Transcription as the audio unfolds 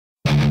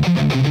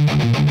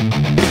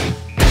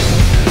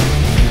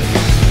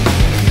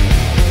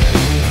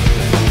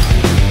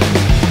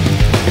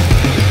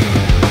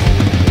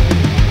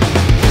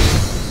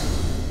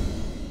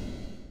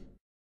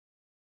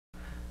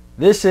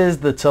This is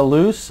the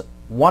Toulouse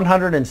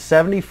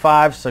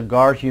 175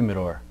 Cigar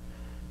Humidor.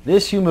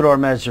 This humidor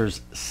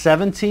measures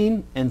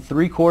 17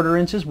 3/4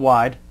 inches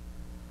wide,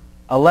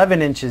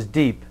 11 inches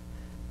deep,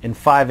 and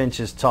 5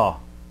 inches tall.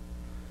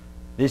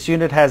 This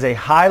unit has a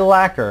high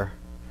lacquer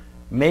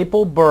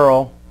maple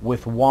burl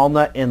with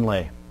walnut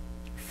inlay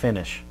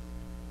finish.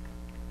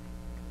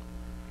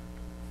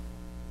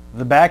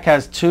 The back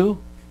has two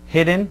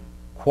hidden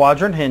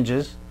quadrant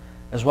hinges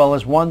as well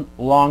as one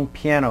long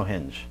piano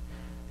hinge.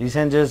 These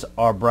hinges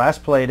are brass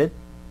plated,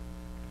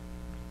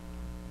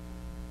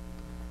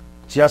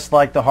 just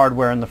like the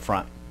hardware in the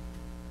front.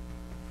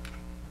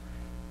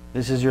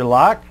 This is your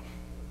lock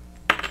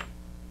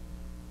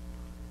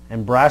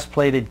and brass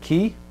plated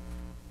key.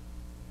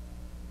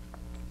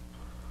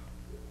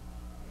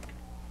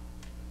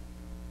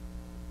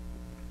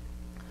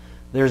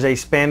 There's a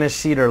Spanish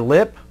cedar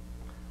lip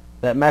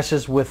that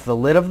meshes with the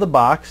lid of the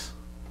box.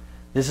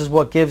 This is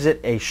what gives it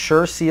a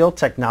Sure Seal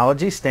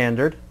technology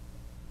standard.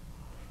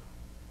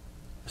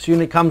 This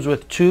unit comes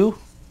with two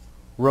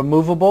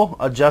removable,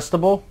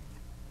 adjustable,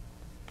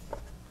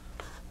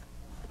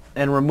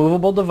 and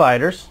removable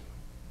dividers.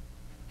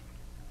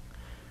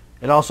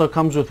 It also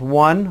comes with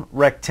one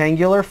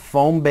rectangular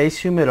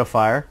foam-based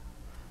humidifier.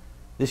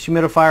 This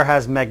humidifier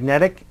has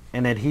magnetic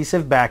and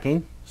adhesive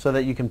backing so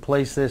that you can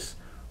place this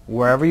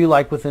wherever you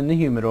like within the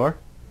humidor.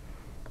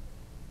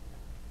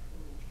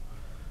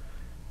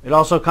 It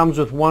also comes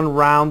with one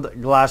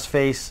round glass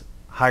face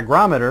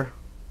hygrometer,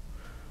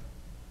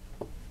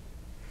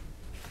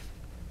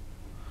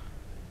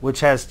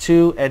 which has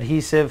two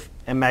adhesive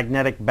and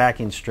magnetic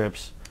backing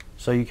strips,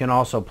 so you can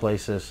also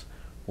place this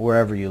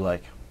wherever you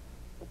like.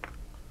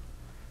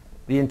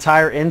 The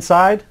entire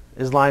inside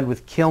is lined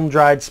with kiln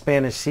dried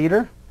Spanish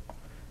cedar,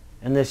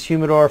 and this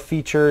humidor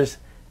features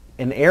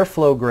an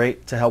airflow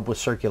grate to help with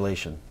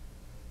circulation.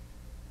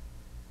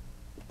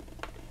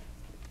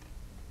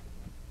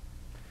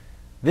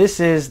 This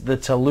is the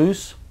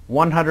Toulouse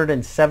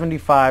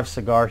 175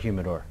 Cigar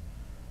Humidor.